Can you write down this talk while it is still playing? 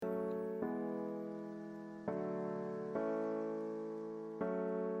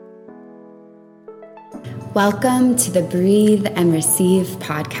Welcome to the Breathe and Receive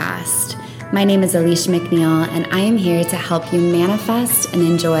podcast. My name is Alicia McNeil, and I am here to help you manifest and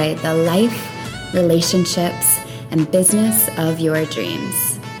enjoy the life, relationships, and business of your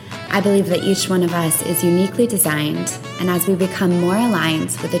dreams. I believe that each one of us is uniquely designed, and as we become more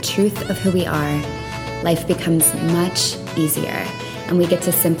aligned with the truth of who we are, life becomes much easier, and we get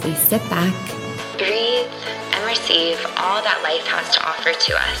to simply sit back, breathe, and receive all that life has to offer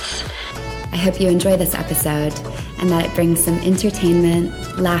to us. I hope you enjoy this episode and that it brings some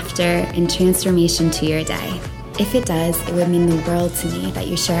entertainment, laughter, and transformation to your day. If it does, it would mean the world to me that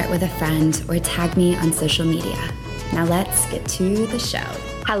you share it with a friend or tag me on social media. Now let's get to the show.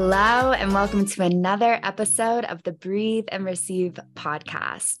 Hello, and welcome to another episode of the Breathe and Receive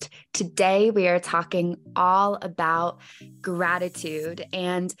podcast. Today, we are talking all about gratitude,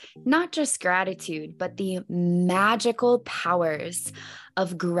 and not just gratitude, but the magical powers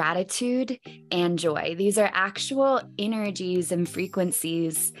of gratitude and joy. These are actual energies and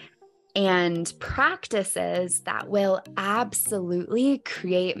frequencies and practices that will absolutely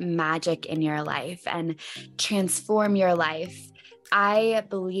create magic in your life and transform your life. I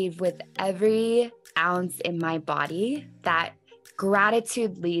believe with every ounce in my body that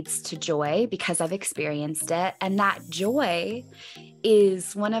gratitude leads to joy because I've experienced it. And that joy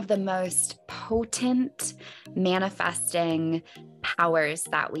is one of the most potent manifesting powers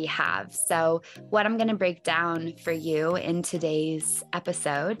that we have. So what I'm going to break down for you in today's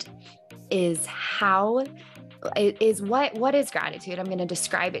episode is what is gratitude. I'm going to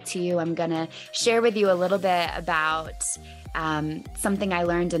describe it to you. I'm going to share with you a little bit about something I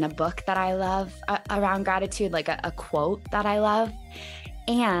learned in a book that I love around gratitude, like a quote that I love.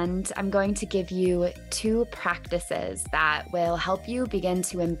 And I'm going to give you 2 practices that will help you begin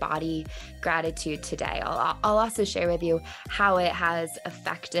to embody gratitude today. I'll also share with you how it has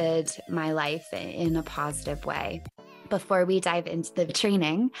affected my life in a positive way. Before we dive into the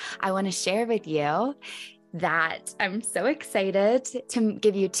training, I want to share with you that I'm so excited to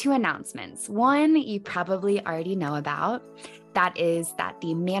give you 2 announcements. One, you probably already know about. That is that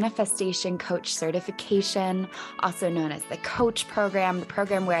the Manifestation Coach certification, also known as the Coach Program, the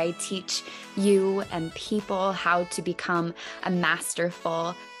program where I teach you and people how to become a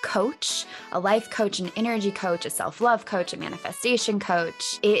masterful coach, a life coach, an energy coach, a self-love coach, a manifestation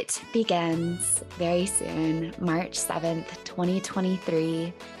coach. It begins very soon, March 7th,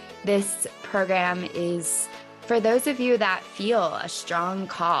 2023. This program is for those of you that feel a strong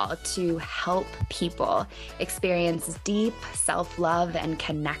call to help people experience deep self-love and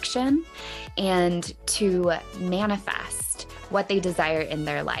connection and to manifest what they desire in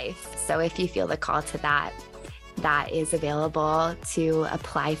their life. So if you feel the call to that, that is available to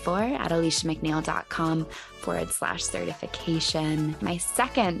apply for at aliciamcneil.com/certification. My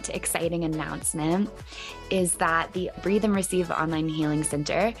second exciting announcement is that the Breathe and Receive Online Healing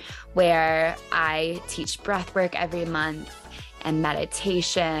Center, where I teach breathwork every month and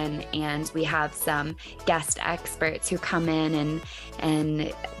meditation, and we have some guest experts who come in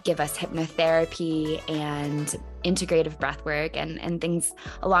and give us hypnotherapy and integrative breathwork and things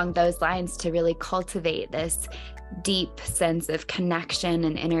along those lines to really cultivate this deep sense of connection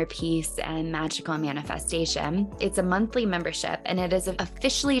and inner peace and magical manifestation. It's a monthly membership, and it is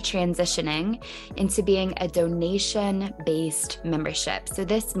officially transitioning into being a donation-based membership. So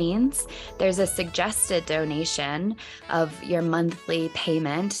this means there's a suggested donation of your monthly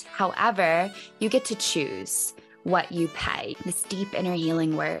payment. However, you get to choose what you pay. This deep inner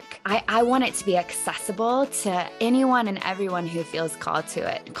healing work. I want it to be accessible to anyone and everyone who feels called to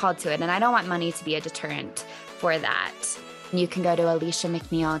it. And I don't want money to be a deterrent for that. You can go to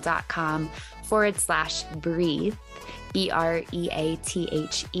aliciamcneil.com/breathe,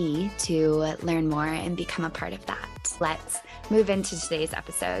 BREATHE, to learn more and become a part of that. Let's move into today's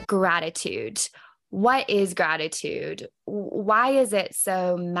episode. Gratitude. What is gratitude? Why is it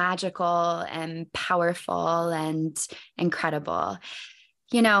so magical and powerful and incredible?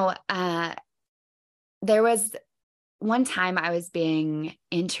 You know, there was one time I was being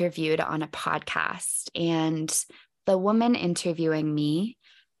interviewed on a podcast, and the woman interviewing me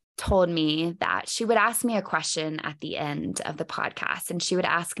told me that she would ask me a question at the end of the podcast, and she would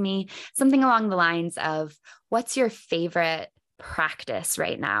ask me something along the lines of, what's your favorite practice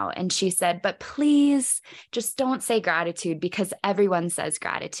right now? And she said, but please just don't say gratitude because everyone says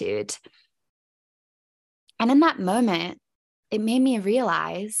gratitude. And in that moment, it made me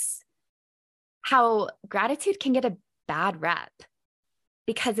realize how gratitude can get a bad rep,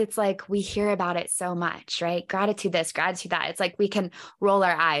 because it's like we hear about it so much, right? Gratitude this, gratitude that. It's like we can roll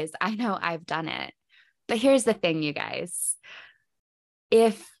our eyes. I know I've done it. But here's the thing, you guys.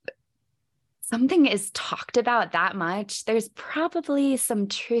 If something is talked about that much, there's probably some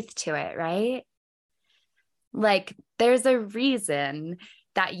truth to it, right? Like, there's a reason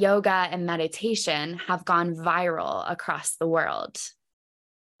that yoga and meditation have gone viral across the world,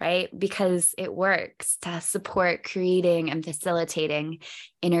 right? Because it works to support creating and facilitating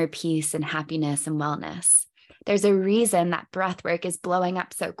inner peace and happiness and wellness. There's a reason that breath work is blowing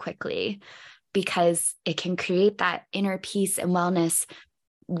up so quickly, because it can create that inner peace and wellness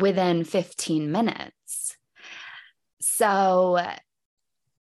within 15 minutes. So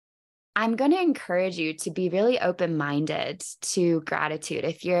I'm going to encourage you to be really open-minded to gratitude.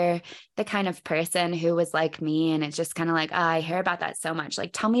 If you're the kind of person who was like me and it's just kind of like, oh, I hear about that so much,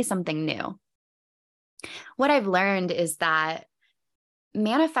 like, tell me something new. What I've learned is that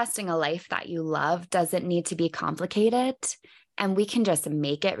manifesting a life that you love doesn't need to be complicated. And we can just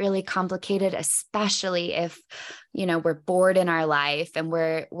make it really complicated, especially if, we're bored in our life and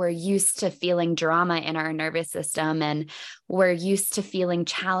we're used to feeling drama in our nervous system, and we're used to feeling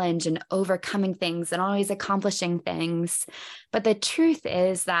challenge and overcoming things and always accomplishing things. But the truth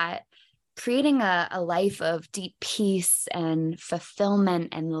is that creating a life of deep peace and fulfillment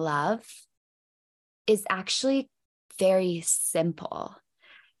and love is actually very simple.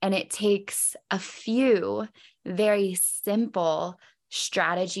 And it takes a few very simple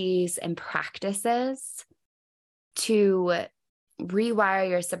strategies and practices to rewire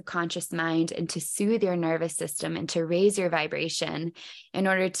your subconscious mind and to soothe your nervous system and to raise your vibration in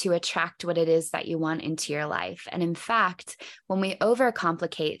order to attract what it is that you want into your life. And in fact, when we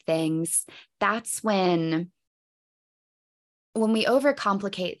overcomplicate things, that's when we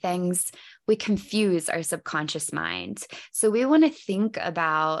overcomplicate things, we confuse our subconscious mind. So we want to think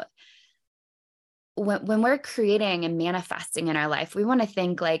about when we're creating and manifesting in our life, we want to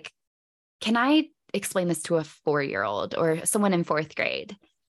think like, can I explain this to a 4-year-old or someone in 4th grade?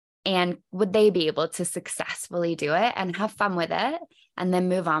 And would they be able to successfully do it and have fun with it and then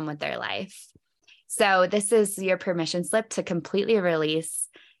move on with their life? So this is your permission slip to completely release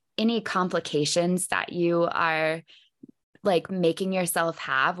any complications that you are like making yourself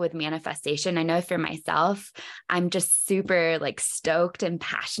have with manifestation. I know for myself, I'm just super like stoked and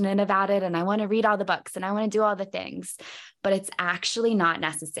passionate about it. And I want to read all the books and I want to do all the things, but it's actually not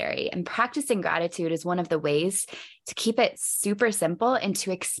necessary. And practicing gratitude is one of the ways to keep it super simple and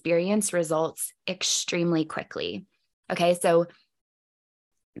to experience results extremely quickly. Okay. So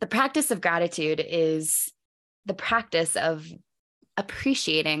the practice of gratitude is the practice of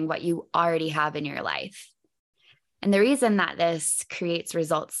appreciating what you already have in your life. And the reason that this creates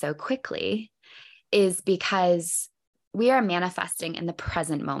results so quickly is because we are manifesting in the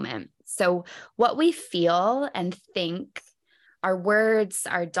present moment. So what we feel and think, our words,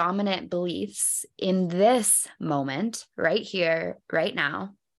 our dominant beliefs in this moment, right here, right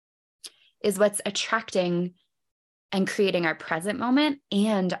now, is what's attracting and creating our present moment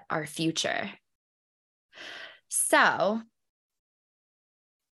and our future. So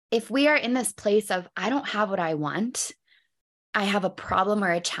if we are in this place of, I don't have what I want, I have a problem or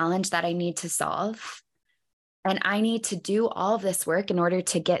a challenge that I need to solve, and I need to do all of this work in order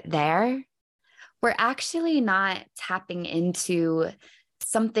to get there, we're actually not tapping into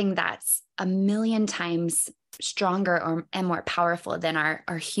something that's a million times stronger and more powerful than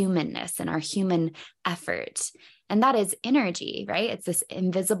our humanness and our human effort. And that is energy, right? It's this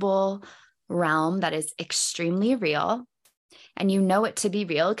invisible realm that is extremely real. And you know it to be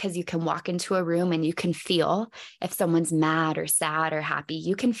real because you can walk into a room and you can feel if someone's mad or sad or happy.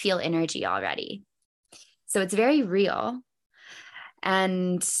 You can feel energy already. So it's very real.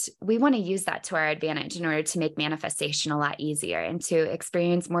 And we want to use that to our advantage in order to make manifestation a lot easier and to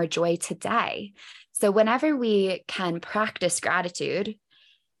experience more joy today. So whenever we can practice gratitude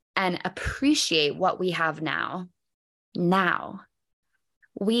and appreciate what we have now,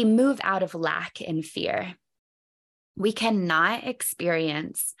 we move out of lack and fear. We cannot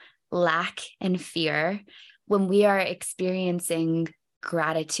experience lack and fear when we are experiencing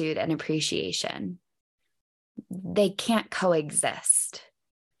gratitude and appreciation. They can't coexist.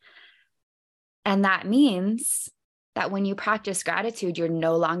 And that means that when you practice gratitude, you're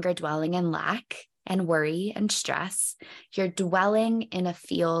no longer dwelling in lack and worry and stress. You're dwelling in a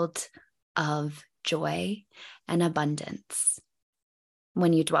field of joy and abundance.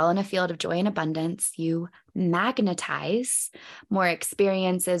 When you dwell in a field of joy and abundance, you magnetize more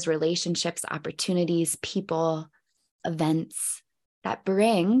experiences, relationships, opportunities, people, events that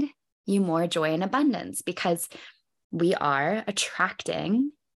bring you more joy and abundance, because we are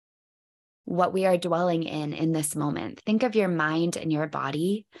attracting what we are dwelling in this moment. Think of your mind and your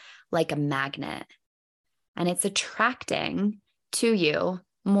body like a magnet, and it's attracting to you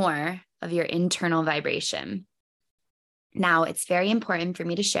more of your internal vibration. Now, it's very important for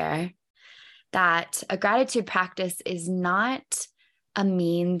me to share that a gratitude practice is not a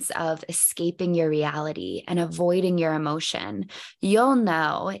means of escaping your reality and avoiding your emotion. You'll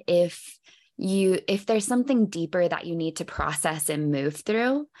know if there's something deeper that you need to process and move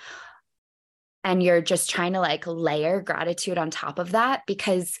through, and you're just trying to like layer gratitude on top of that,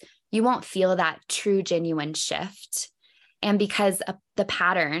 because you won't feel that true, genuine shift. And because the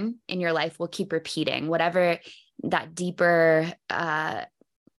pattern in your life will keep repeating, whatever that deeper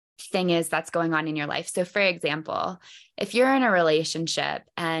thing is that's going on in your life. So for example, if you're in a relationship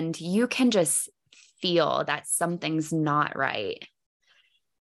and you can just feel that something's not right,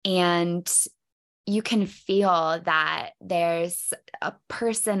 and you can feel that there's a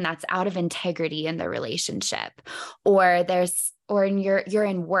person that's out of integrity in the relationship, or you're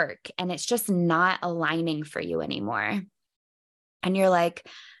in work and it's just not aligning for you anymore. And you're like,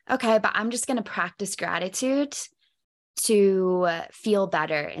 okay, but I'm just going to practice gratitude to feel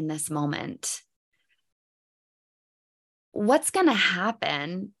better in this moment. What's going to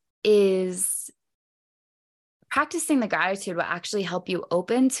happen is practicing the gratitude will actually help you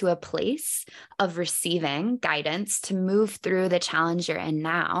open to a place of receiving guidance to move through the challenge you're in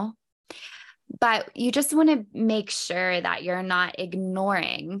now. But you just want to make sure that you're not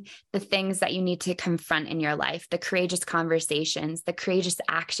ignoring the things that you need to confront in your life, the courageous conversations, the courageous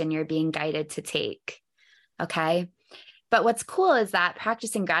action you're being guided to take. Okay. But what's cool is that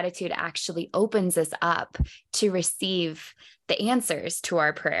practicing gratitude actually opens us up to receive the answers to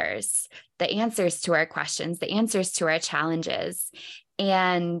our prayers, the answers to our questions, the answers to our challenges,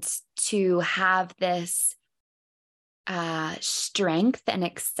 and to have this strength and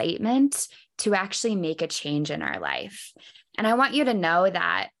excitement to actually make a change in our life. And I want you to know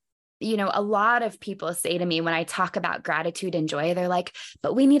that, a lot of people say to me when I talk about gratitude and joy, they're like,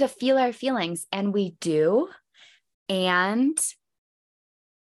 but we need to feel our feelings. And we do. And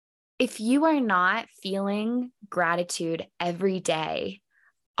if you are not feeling gratitude every day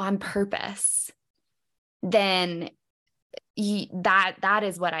on purpose, then that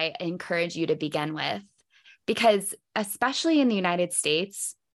is what I encourage you to begin with. Because especially in the United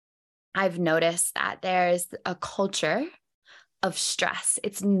States, I've noticed that there's a culture of stress.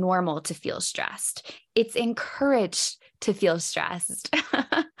 It's normal to feel stressed. It's encouraged to feel stressed.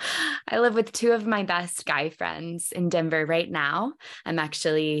 I live with two of my best guy friends in Denver right now. I'm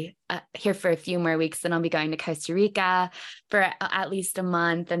actually here for a few more weeks, then I'll be going to Costa Rica for at least a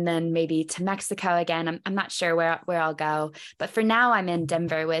month, and then maybe to Mexico again. I'm not sure where I'll go, but for now I'm in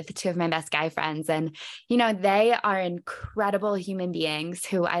Denver with two of my best guy friends, and they are incredible human beings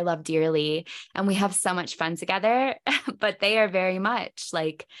who I love dearly, and we have so much fun together. But they are very much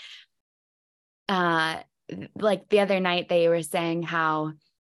like the other night they were saying how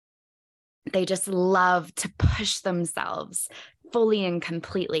they just love to push themselves fully and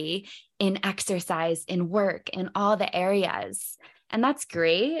completely in exercise, in work, in all the areas. And that's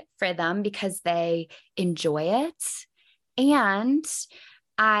great for them because they enjoy it. And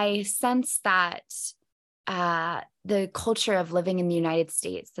I sense that the culture of living in the United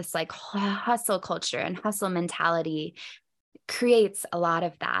States, this like hustle culture and hustle mentality, creates a lot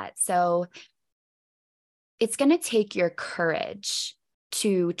of that. So it's going to take your courage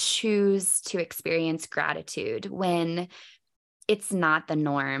to choose to experience gratitude when it's not the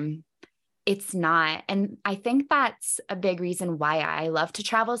norm. It's not. And I think that's a big reason why I love to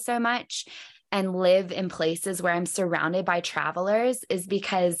travel so much and live in places where I'm surrounded by travelers, is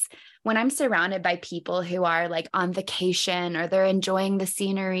because when I'm surrounded by people who are like on vacation, or they're enjoying the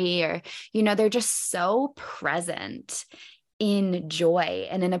scenery, or, they're just so present in joy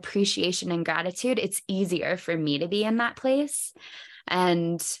and in appreciation and gratitude, it's easier for me to be in that place.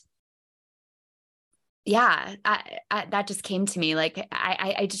 And yeah, that just came to me. Like,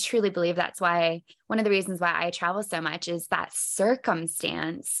 I just truly believe that's why one of the reasons why I travel so much is that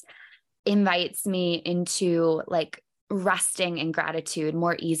circumstance invites me into like resting in gratitude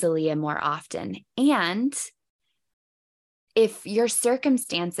more easily and more often. And if your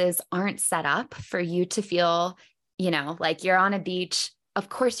circumstances aren't set up for you to feel, like you're on a beach, of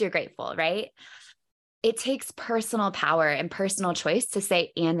course you're grateful, right? It takes personal power and personal choice to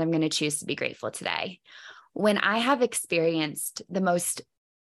say, and I'm going to choose to be grateful today. When I have experienced the most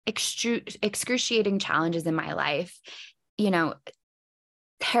excruciating challenges in my life,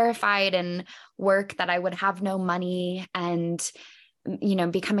 terrified in work that I would have no money, and,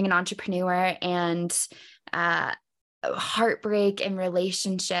 becoming an entrepreneur, and heartbreak in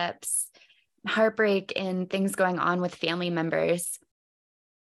relationships, heartbreak in things going on with family members,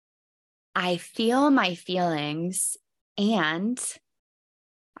 I feel my feelings and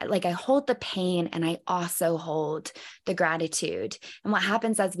Like I hold the pain and I also hold the gratitude. And what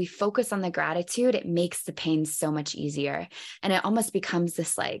happens as we focus on the gratitude, it makes the pain so much easier. And it almost becomes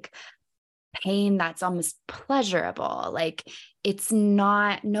this like pain that's almost pleasurable. Like it's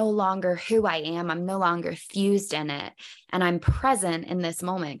no longer who I am. I'm no longer fused in it. And I'm present in this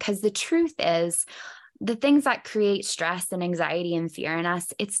moment. Because the truth is, the things that create stress and anxiety and fear in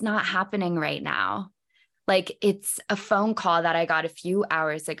us, it's not happening right now. Like it's a phone call that I got a few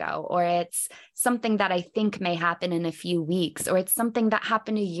hours ago, or it's something that I think may happen in a few weeks, or it's something that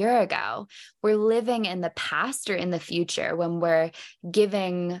happened a year ago. We're living in the past or in the future when we're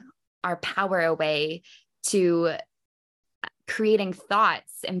giving our power away to creating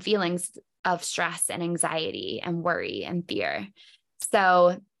thoughts and feelings of stress and anxiety and worry and fear.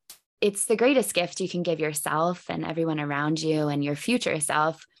 So it's the greatest gift you can give yourself and everyone around you and your future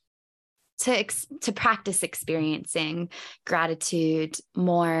self to practice experiencing gratitude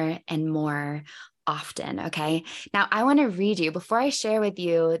more and more often. Okay. Now I want to read you, before I share with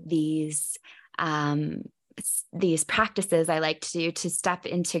you these practices I like to do to step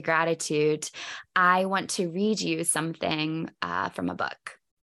into gratitude, I want to read you something from a book.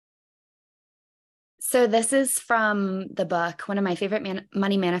 So this is from the book, one of my favorite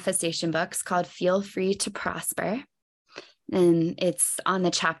money manifestation books, called Feel Free to Prosper. And it's on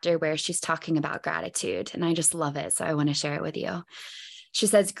the chapter where she's talking about gratitude. And I just love it. So I want to share it with you. She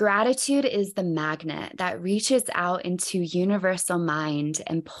says, gratitude is the magnet that reaches out into universal mind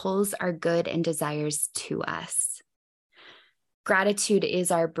and pulls our good and desires to us. Gratitude is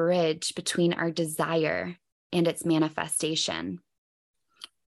our bridge between our desire and its manifestation.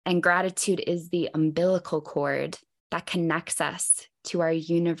 And gratitude is the umbilical cord that connects us to our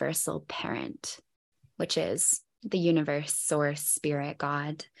universal parent, which is the universe, source, spirit,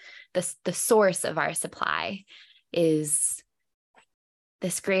 God. The source of our supply is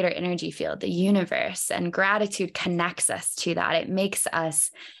this greater energy field, the universe, and gratitude connects us to that. It makes us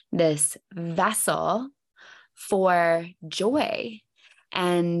this vessel for joy.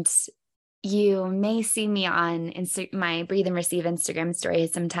 And you may see me on my Breathe and Receive Instagram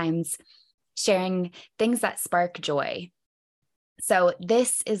stories sometimes sharing things that spark joy. So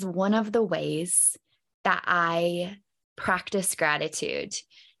this is one of the ways that I practice gratitude.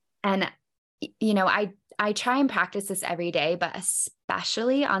 And, I try and practice this every day, but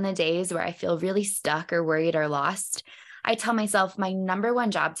especially on the days where I feel really stuck or worried or lost, I tell myself my number one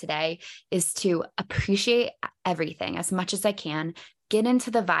job today is to appreciate everything as much as I can, get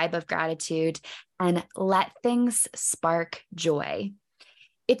into the vibe of gratitude, and let things spark joy.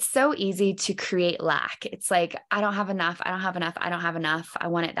 It's so easy to create lack. It's like, I don't have enough. I don't have enough. I don't have enough. I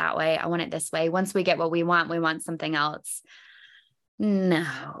want it that way. I want it this way. Once we get what we want something else.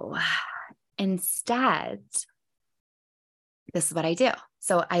 No. Instead, this is what I do.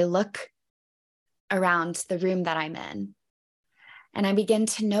 So I look around the room that I'm in and I begin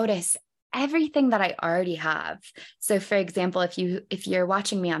to notice everything that I already have. So for example, if you're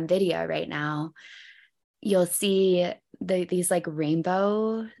watching me on video right now, you'll see these like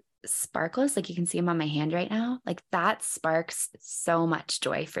rainbow sparkles, like you can see them on my hand right now. Like that sparks so much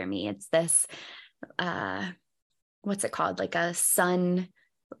joy for me. It's this, what's it called? Like a sun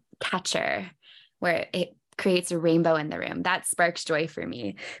catcher where it creates a rainbow in the room. That sparks joy for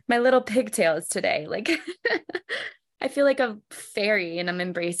me. My little pigtails today, like I feel like a fairy and I'm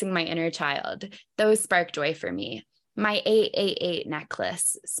embracing my inner child. Those spark joy for me. My 888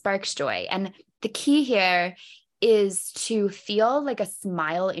 necklace sparks joy. And the key here is to feel like a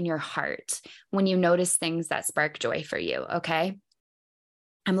smile in your heart when you notice things that spark joy for you, okay?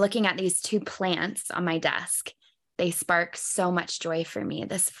 I'm looking at these two plants on my desk. They spark so much joy for me.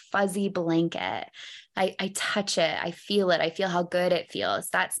 This fuzzy blanket, I touch it, I feel it, I feel how good it feels.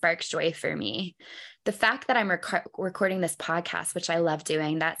 That sparks joy for me. The fact that I'm recording this podcast, which I love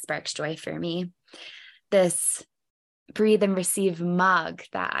doing, that sparks joy for me. This Breathe and Receive mug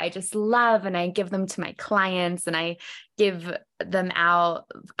that I just love, and I give them to my clients and I give them out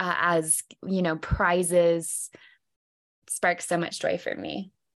as, prizes, sparks so much joy for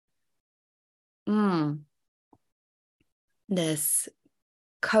me. This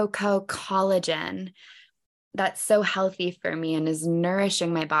cocoa collagen that's so healthy for me and is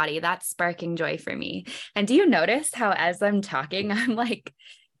nourishing my body, that's sparking joy for me. And do you notice how as I'm talking, I'm like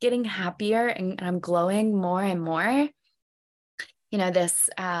getting happier and I'm glowing more and more? This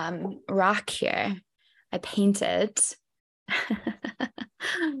rock here, I painted.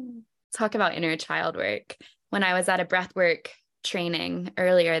 Talk about inner child work. When I was at a breathwork training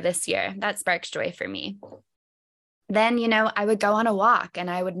earlier this year, that sparks joy for me. Then, I would go on a walk and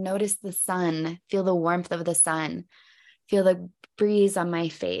I would notice the sun, feel the warmth of the sun, feel the breeze on my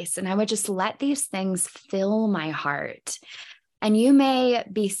face, and I would just let these things fill my heart. And you may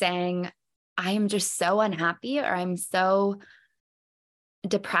be saying, I am just so unhappy, or I'm so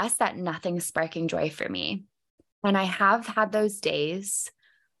depressed that nothing's sparking joy for me. And I have had those days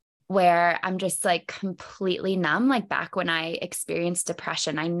where I'm just like completely numb, like back when I experienced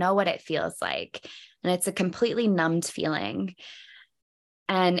depression. I know what it feels like, and it's a completely numbed feeling.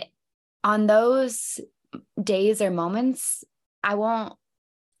 And on those days or moments, I won't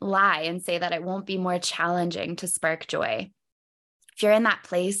lie and say that it won't be more challenging to spark joy. If you're in that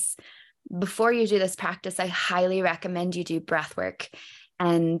place, before you do this practice, I highly recommend you do breath work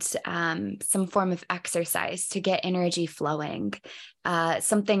and some form of exercise to get energy flowing.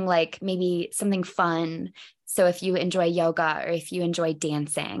 Something like maybe something fun. So if you enjoy yoga or if you enjoy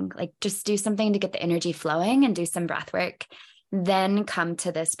dancing, like just do something to get the energy flowing and do some breath work. Then come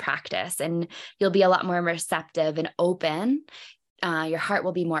to this practice and you'll be a lot more receptive and open. Your heart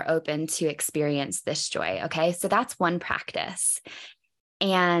will be more open to experience this joy. Okay. So that's one practice.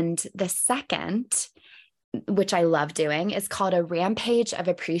 And the second, which I love doing, is called a rampage of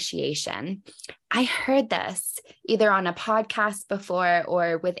appreciation. I heard this either on a podcast before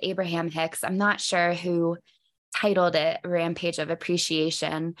or with Abraham Hicks. I'm not sure who titled it Rampage of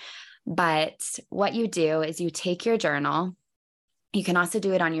Appreciation, but what you do is you take your journal. You can also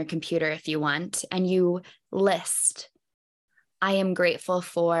do it on your computer if you want, and you list, I am grateful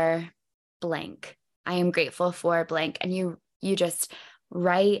for blank. I am grateful for blank. And you just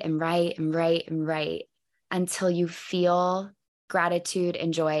write and write and write and write until you feel gratitude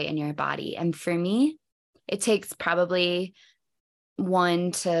and joy in your body. And for me, it takes probably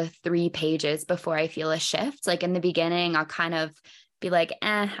 1 to 3 pages before I feel a shift. Like in the beginning, I'll kind of be like,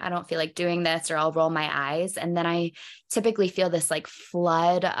 I don't feel like doing this, or I'll roll my eyes. And then I typically feel this like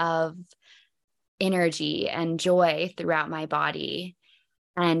flood of energy and joy throughout my body.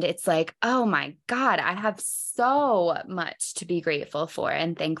 And it's like, oh my God, I have so much to be grateful for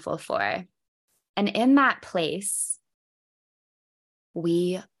and thankful for. And in that place,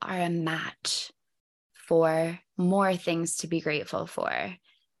 we are a match for more things to be grateful for.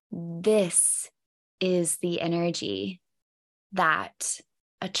 This is the energy that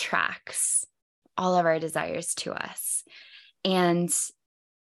attracts all of our desires to us. And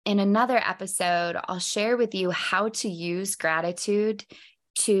in another episode, I'll share with you how to use gratitude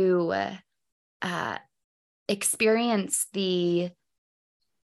to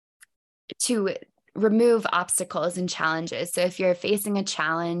to remove obstacles and challenges. So if you're facing a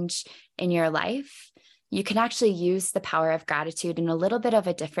challenge in your life, you can actually use the power of gratitude in a little bit of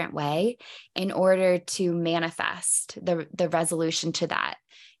a different way in order to manifest the resolution to that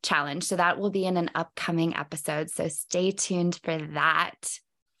challenge. So that will be in an upcoming episode. So stay tuned for that.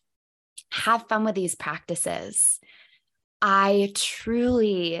 Have fun with these practices. I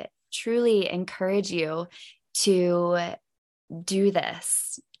truly, truly encourage you to do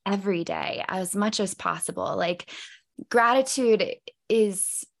this every day as much as possible. Like gratitude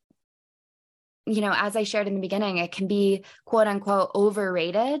is, as I shared in the beginning, it can be quote unquote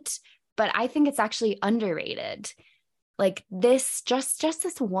overrated, but I think it's actually underrated. Like this, just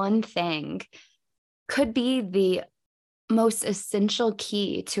this one thing could be the most essential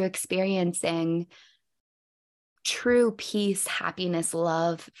key to experiencing true peace, happiness,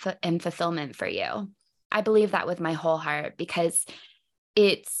 love, and fulfillment for you. I believe that with my whole heart, because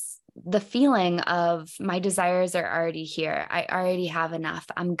it's the feeling of my desires are already here. I already have enough.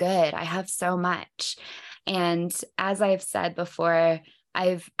 I'm good. I have so much. And as I've said before,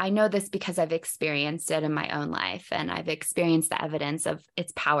 I know this because I've experienced it in my own life, and I've experienced the evidence of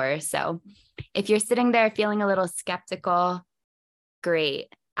its power. So if you're sitting there feeling a little skeptical,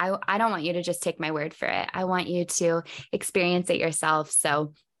 great. I don't want you to just take my word for it. I want you to experience it yourself.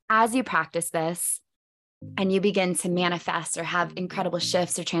 So as you practice this, and you begin to manifest or have incredible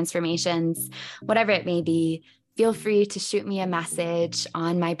shifts or transformations, whatever it may be, feel free to shoot me a message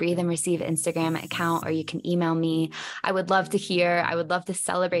on my Breathe and Receive Instagram account, or you can email me. I would love to hear. I would love to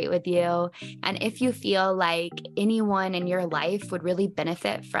celebrate with you. And if you feel like anyone in your life would really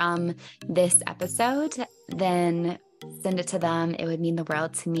benefit from this episode, then send it to them. It would mean the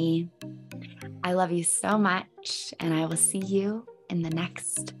world to me. I love you so much, and I will see you in the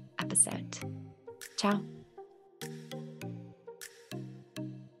next episode. Ciao.